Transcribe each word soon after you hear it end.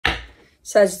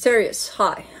Sagittarius,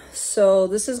 hi. So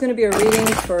this is going to be a reading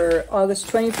for August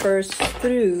 21st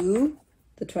through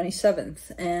the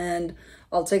 27th. And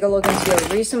I'll take a look into your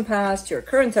recent past, your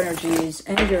current energies,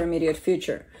 and your immediate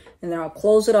future. And then I'll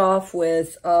close it off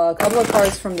with a couple of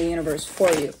cards from the universe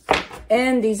for you.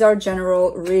 And these are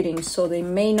general readings, so they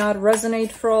may not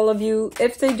resonate for all of you.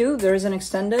 If they do, there is an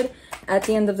extended. At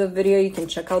the end of the video, you can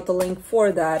check out the link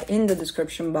for that in the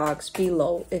description box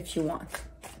below if you want.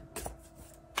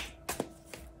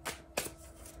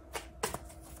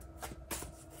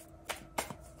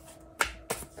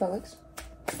 Felix.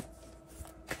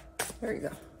 There you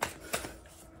go.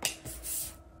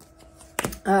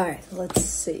 All right, let's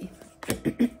see.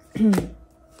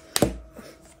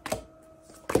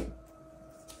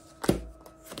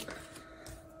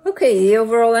 Okay, the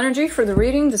overall energy for the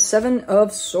reading, the Seven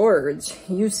of Swords.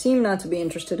 You seem not to be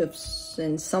interested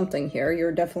in something here.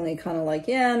 You're definitely kind of like,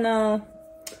 yeah, no,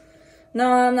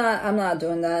 I'm not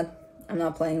doing that. I'm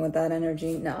not playing with that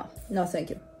energy. No, thank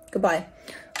you. Goodbye.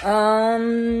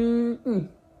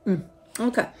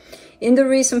 Okay. In the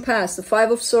recent past, the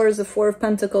Five of Swords, the Four of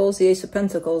Pentacles, the Ace of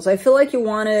Pentacles. I feel like you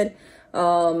wanted,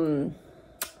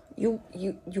 you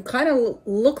kind of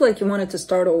look like you wanted to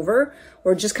start over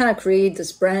or just kind of create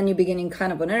this brand new beginning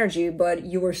kind of an energy, but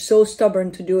you were so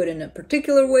stubborn to do it in a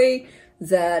particular way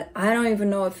that I don't even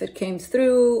know if it came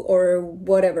through or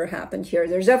whatever happened here.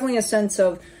 There's definitely a sense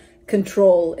of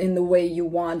control in the way you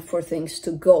want for things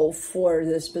to go for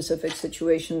the specific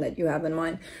situation that you have in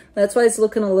mind. That's why it's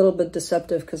looking a little bit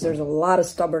deceptive, because there's a lot of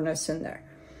stubbornness in there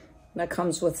that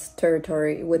comes with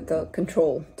territory, with the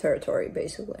control territory,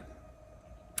 basically.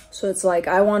 So it's like,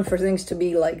 I want for things to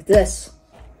be like this.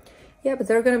 Yeah, but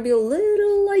they're going to be a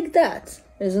little like that.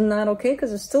 Isn't that okay?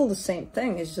 Because it's still the same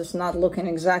thing. It's just not looking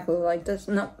exactly like this.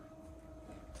 No,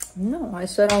 I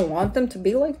said I want them to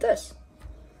be like this.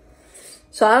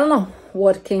 So I don't know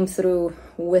what came through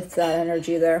with that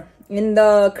energy there. In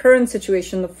the current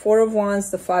situation, the Four of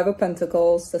Wands, the Five of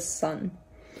Pentacles, the Sun.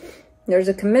 There's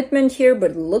a commitment here,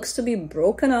 but it looks to be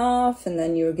broken off. And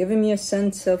then you're giving me a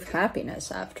sense of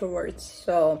happiness afterwards.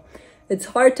 So it's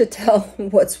hard to tell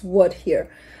what's what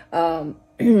here.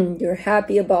 You're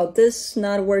happy about this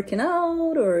not working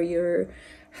out, or you're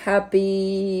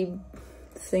happy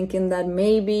thinking that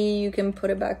maybe you can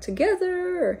put it back together.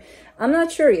 Or, I'm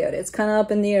not sure yet. It's kind of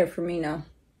up in the air for me now.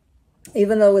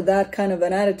 Even though with that kind of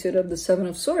an attitude of the Seven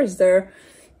of Swords there,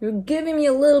 you're giving me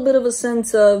a little bit of a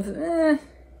sense of,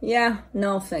 yeah,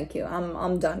 no, thank you.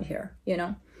 I'm done here, you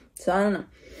know? So I don't know.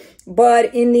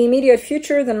 But in the immediate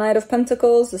future, the Knight of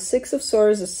Pentacles, the Six of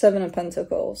Swords, the Seven of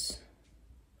Pentacles.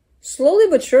 Slowly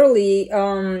but surely,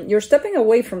 you're stepping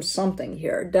away from something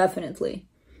here, definitely.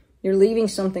 You're leaving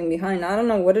something behind. I don't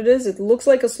know what it is. It looks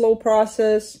like a slow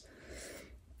process.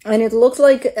 And it looks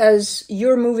like as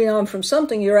you're moving on from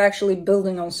something, you're actually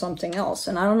building on something else.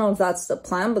 And I don't know if that's the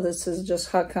plan, but this is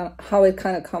just how it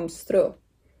kind of comes through.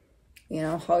 You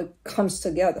know, how it comes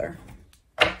together.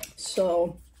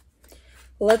 So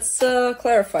let's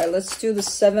clarify. Let's do the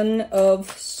Seven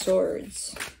of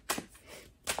Swords.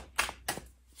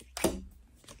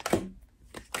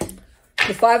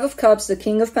 The Five of Cups, the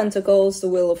King of Pentacles, the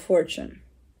Wheel of Fortune.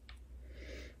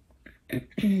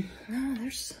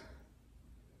 There's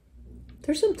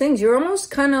some things. You're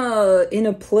almost kind of in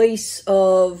a place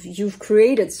of you've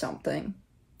created something.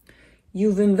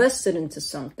 You've invested into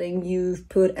something. You've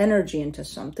put energy into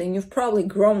something. You've probably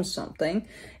grown something.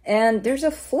 And there's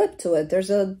a flip to it.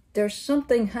 There's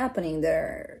something happening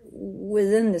there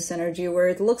within this energy where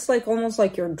it looks like almost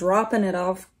like you're dropping it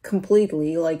off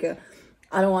completely. Like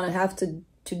I don't want to have to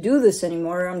do this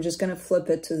anymore. I'm just going to flip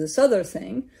it to this other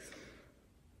thing.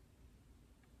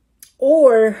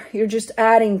 Or you're just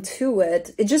adding to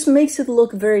it. It just makes it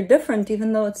look very different,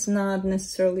 even though it's not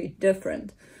necessarily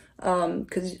different.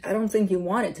 Because I don't think you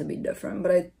want it to be different,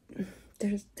 but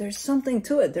there's something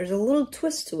to it. There's a little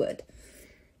twist to it.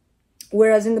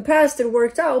 Whereas in the past it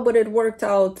worked out, but it worked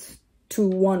out to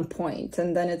one point.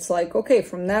 And then it's like, okay,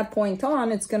 from that point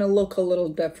on, it's going to look a little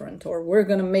different, or we're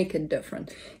going to make it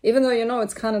different. Even though, you know,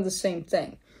 it's kind of the same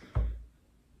thing.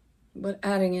 But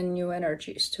adding in new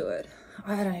energies to it.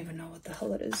 I don't even know what the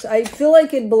hell it is. I feel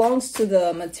like it belongs to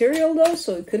the material though,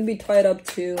 so it could be tied up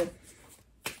to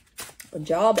a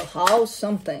job, a house,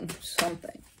 something.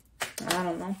 I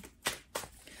don't know.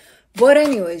 But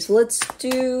anyways, let's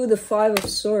do the Five of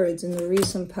Swords in the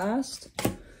recent past.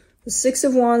 The Six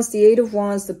of Wands, the Eight of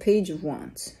Wands, the Page of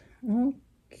Wands.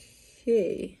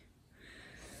 Okay.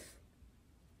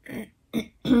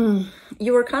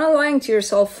 You were kind of lying to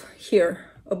yourself here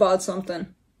about something.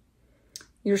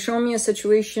 You're showing me a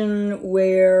situation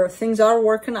where things are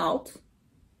working out,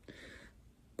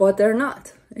 but they're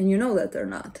not. And you know that they're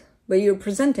not. But you're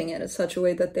presenting it in such a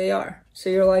way that they are.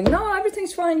 So you're like, no,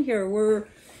 everything's fine here. We're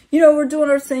doing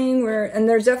our thing. And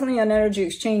there's definitely an energy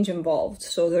exchange involved.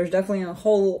 So there's definitely a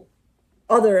whole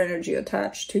other energy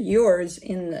attached to yours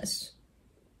in this,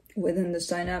 within this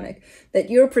dynamic, that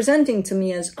you're presenting to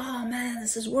me as, oh man,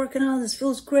 this is working out. This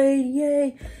feels great.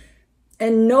 Yay.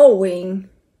 And knowing,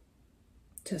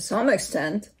 to some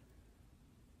extent,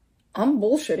 I'm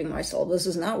bullshitting myself. This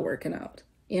is not working out,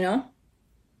 you know?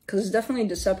 Because it's definitely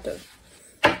deceptive.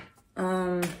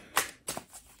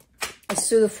 Let's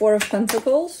do the Four of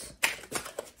Pentacles.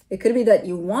 It could be that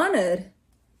you wanted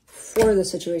for the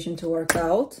situation to work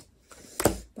out,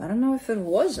 but I don't know if it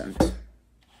wasn't.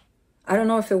 I don't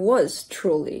know if it was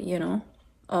truly, you know.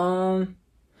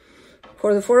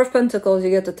 For the Four of Pentacles,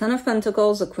 you get the Ten of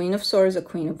Pentacles, the Queen of Swords, the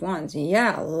Queen of Wands.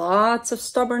 Yeah, lots of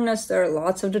stubbornness there,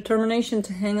 lots of determination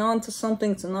to hang on to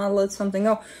something, to not let something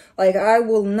go. Like, I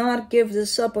will not give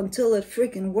this up until it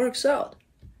freaking works out.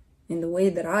 In the way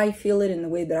that I feel it, in the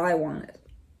way that I want it.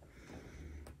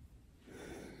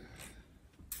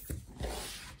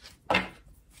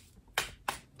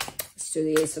 Let's do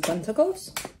the Ace of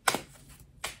Pentacles.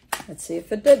 Let's see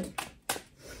if it did.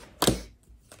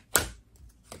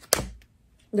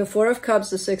 The Four of Cups,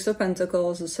 the Six of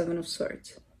Pentacles, the Seven of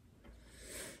Swords.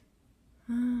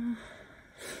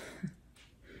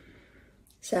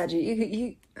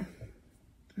 Saggy,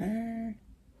 man.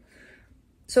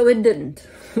 So it didn't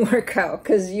work out,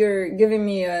 because you're giving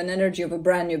me an energy of a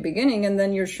brand new beginning, and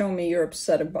then you're showing me you're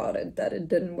upset about it, that it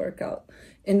didn't work out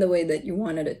in the way that you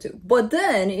wanted it to. But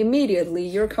then immediately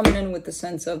you're coming in with the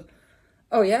sense of,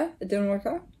 oh yeah, it didn't work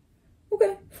out?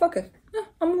 Okay, fuck it. Yeah,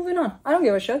 I'm moving on. I don't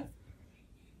give a shit.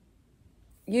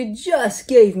 You just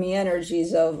gave me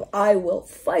energies of, I will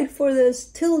fight for this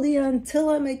till the end, till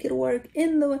I make it work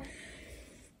in the way.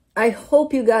 I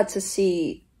hope you got to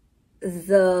see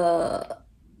the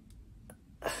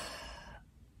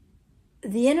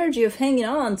energy of hanging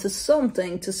on to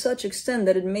something to such extent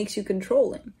that it makes you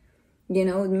controlling. You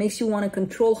know, it makes you want to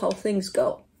control how things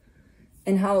go.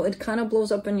 And how it kind of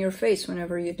blows up in your face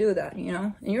whenever you do that, you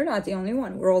know? And you're not the only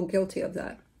one. We're all guilty of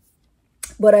that.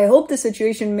 But I hope the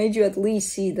situation made you at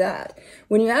least see that.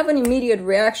 When you have an immediate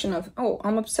reaction of, oh,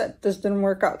 I'm upset, this didn't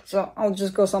work out, so I'll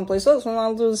just go someplace else and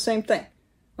I'll do the same thing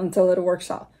until it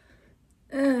works out.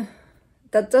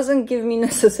 That doesn't give me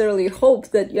necessarily hope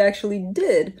that you actually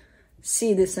did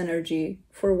see this energy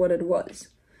for what it was,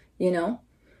 you know?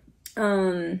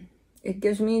 It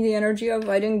gives me the energy of,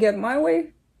 I didn't get my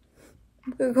way,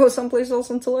 I'm gonna go someplace else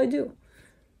until I do.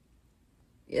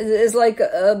 It's like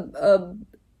a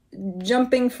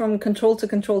jumping from control to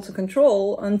control to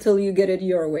control until you get it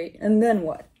your way. And then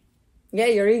what? Yeah,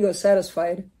 your ego's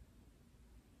satisfied.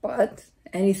 But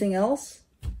anything else?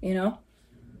 You know?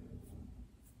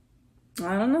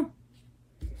 I don't know.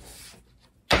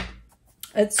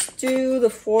 Let's do the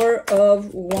Four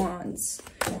of Wands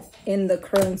in the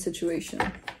current situation.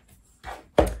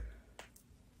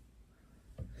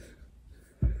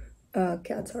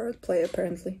 Cats are at play,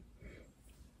 apparently.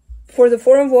 For the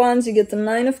Four of Wands, you get the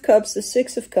Nine of Cups, the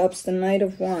Six of Cups, the Knight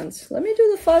of Wands. Let me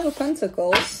do the Five of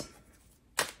Pentacles.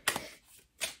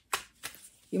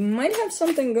 You might have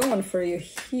something going for you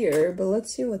here, but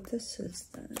let's see what this is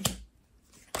then.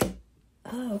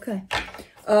 Oh, okay.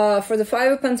 For the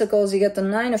Five of Pentacles, you get the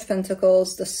Nine of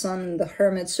Pentacles, the Sun, the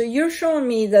Hermit. So you're showing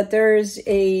me that there's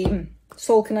a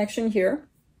soul connection here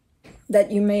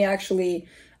that you may actually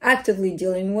actively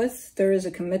dealing with. There is a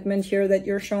commitment here that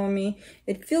you're showing me.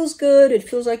 It feels good. It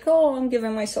feels like, oh, I'm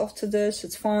giving myself to this.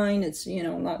 It's fine. It's, you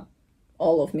know, not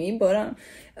all of me, but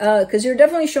because you're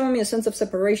definitely showing me a sense of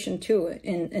separation too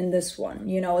in this one.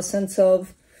 You know, a sense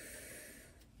of,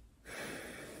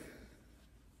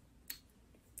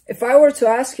 if I were to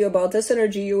ask you about this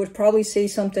energy, you would probably say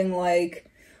something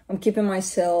like, I'm keeping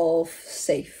myself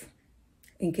safe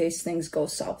in case things go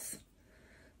south.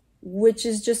 Which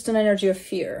is just an energy of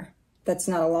fear that's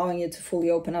not allowing you to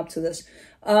fully open up to this.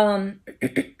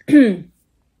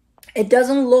 It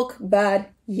doesn't look bad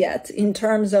yet, in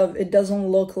terms of, it doesn't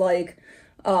look like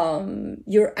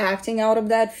you're acting out of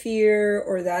that fear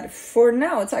or that. For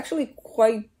now, it's actually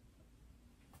quite,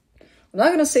 I'm not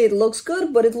going to say it looks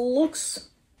good, but it looks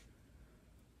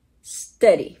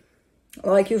steady.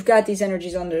 Like you've got these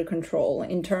energies under control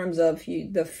in terms of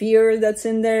the fear that's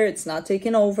in there. It's not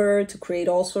taking over to create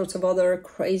all sorts of other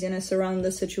craziness around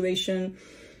the situation.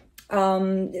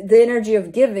 The energy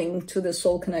of giving to the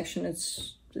soul connection,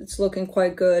 it's looking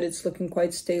quite good. It's looking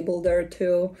quite stable there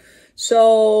too.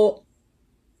 So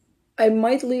I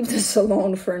might leave this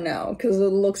alone for now because it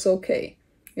looks okay.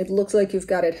 It looks like you've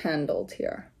got it handled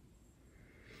here.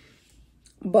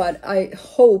 but I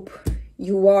hope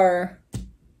you are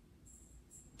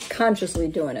consciously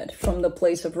doing it from the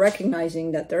place of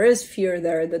recognizing that there is fear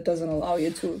there that doesn't allow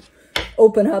you to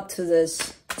open up to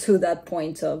this, to that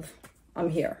point of I'm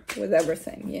here with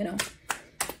everything, you know.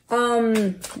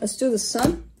 Let's do the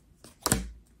Sun.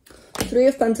 3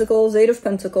 of Pentacles, 8 of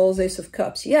Pentacles, Ace of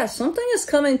Cups. Yeah, something is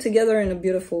coming together in a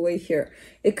beautiful way here.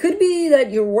 It could be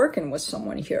that you're working with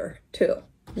someone here too.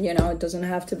 You know, it doesn't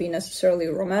have to be necessarily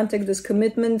romantic. This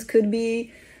commitment could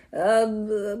be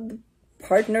a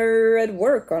partner at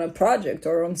work on a project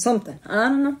or on something. I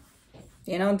don't know.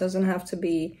 You know, it doesn't have to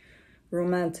be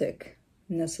romantic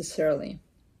necessarily.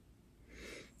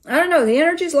 I don't know. The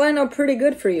energies line up pretty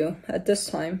good for you at this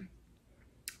time.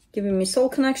 Giving me soul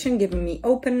connection, giving me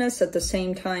openness, at the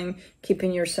same time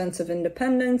keeping your sense of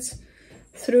independence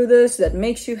through this that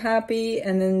makes you happy.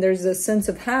 And then there's a sense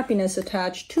of happiness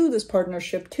attached to this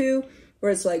partnership too,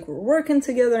 where it's like we're working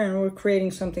together and we're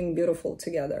creating something beautiful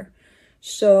together.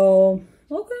 So,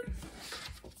 okay.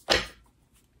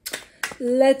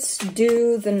 Let's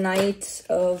do the Knight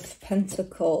of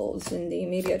Pentacles in the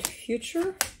immediate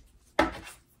future.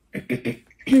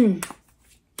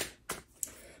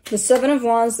 The 7 of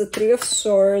Wands, the 3 of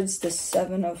Swords, the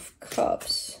 7 of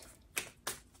Cups.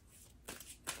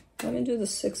 Let me do the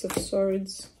 6 of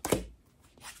Swords.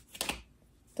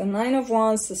 The 9 of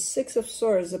Wands, the 6 of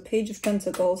Swords, the Page of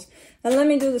Pentacles. And let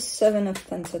me do the 7 of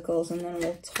Pentacles, and then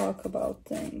we'll talk about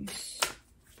things.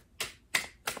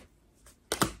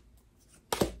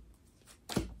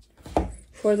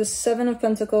 For the 7 of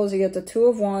Pentacles, you get the 2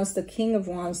 of Wands, the King of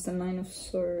Wands, the 9 of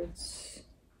Swords.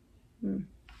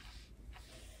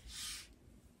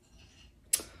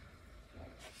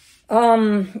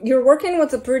 You're working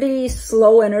with a pretty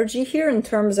slow energy here in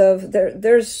terms of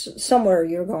there's somewhere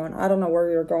you're going. I don't know where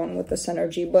you're going with this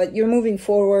energy, but you're moving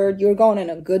forward. You're going in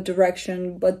a good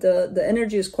direction, but the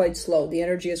energy is quite slow. The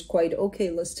energy is quite,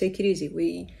 okay, let's take it easy.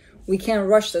 We can't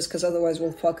rush this because otherwise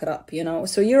we'll fuck it up, you know?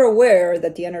 So you're aware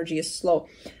that the energy is slow,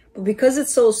 but because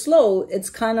it's so slow, it's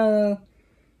kind of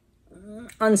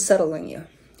unsettling you.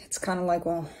 It's kind of like,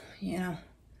 well, you know,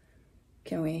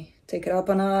 can we take it up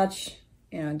a notch?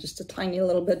 You know, just a tiny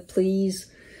little bit,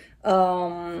 please. It's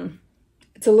a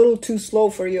little too slow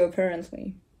for you,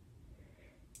 apparently.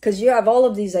 Because you have all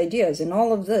of these ideas and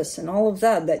all of this and all of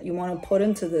that you want to put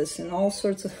into this and all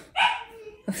sorts of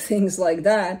things like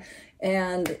that.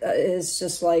 And it's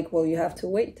just like, well, you have to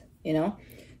wait, you know.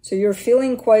 So you're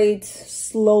feeling quite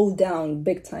slowed down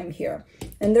big time here.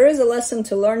 And there is a lesson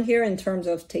to learn here in terms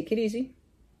of take it easy.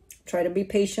 Try to be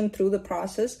patient through the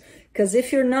process. Because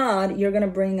if you're not, you're going to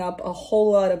bring up a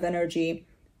whole lot of energy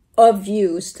of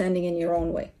you standing in your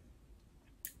own way,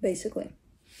 basically.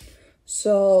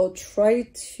 So try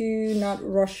to not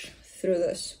rush through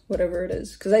this, whatever it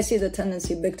is. Because I see the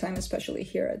tendency big time, especially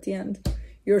here at the end.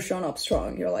 You're showing up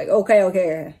strong. You're like,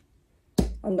 okay,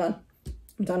 I'm done.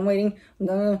 I'm done waiting.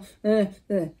 I'm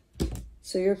done.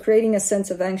 So you're creating a sense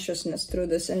of anxiousness through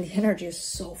this. And the energy is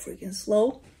so freaking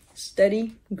slow.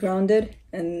 Steady, grounded,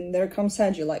 and there comes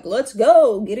Sag. You're like, let's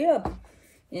go, get it up,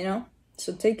 you know.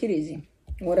 So take it easy,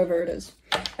 whatever it is.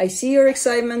 I see your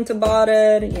excitement about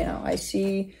it, you know. I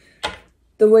see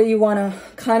the way you want to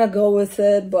kind of go with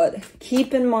it, but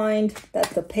keep in mind that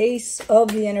the pace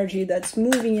of the energy that's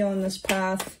moving you on this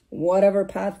path, whatever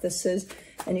path this is,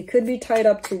 and it could be tied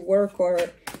up to work or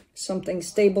something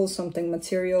stable, something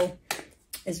material,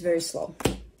 is very slow.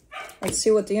 Let's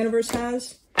see what the universe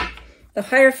has. The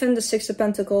Hierophant, the 6 of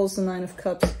Pentacles, the 9 of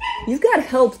Cups. You've got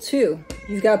help too.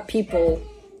 You've got people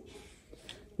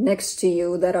next to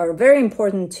you that are very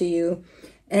important to you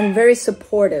and very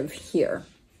supportive here.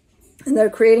 And they're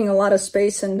creating a lot of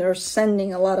space and they're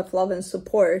sending a lot of love and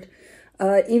support,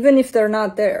 even if they're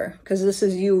not there, because this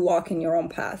is you walking your own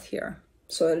path here.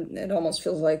 So it almost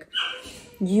feels like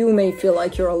you may feel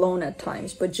like you're alone at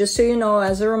times. But just so you know,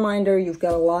 as a reminder, you've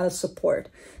got a lot of support.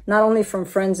 Not only from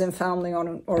friends and family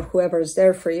or whoever is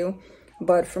there for you,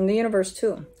 but from the universe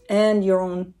too. And your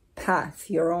own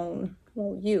path, your own,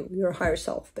 well, your higher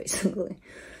self, basically.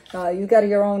 You got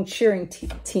your own cheering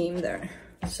team there.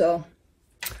 So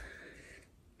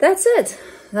that's it.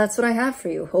 That's what I have for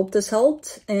you. Hope this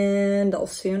helped, and I'll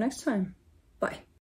see you next time. Bye.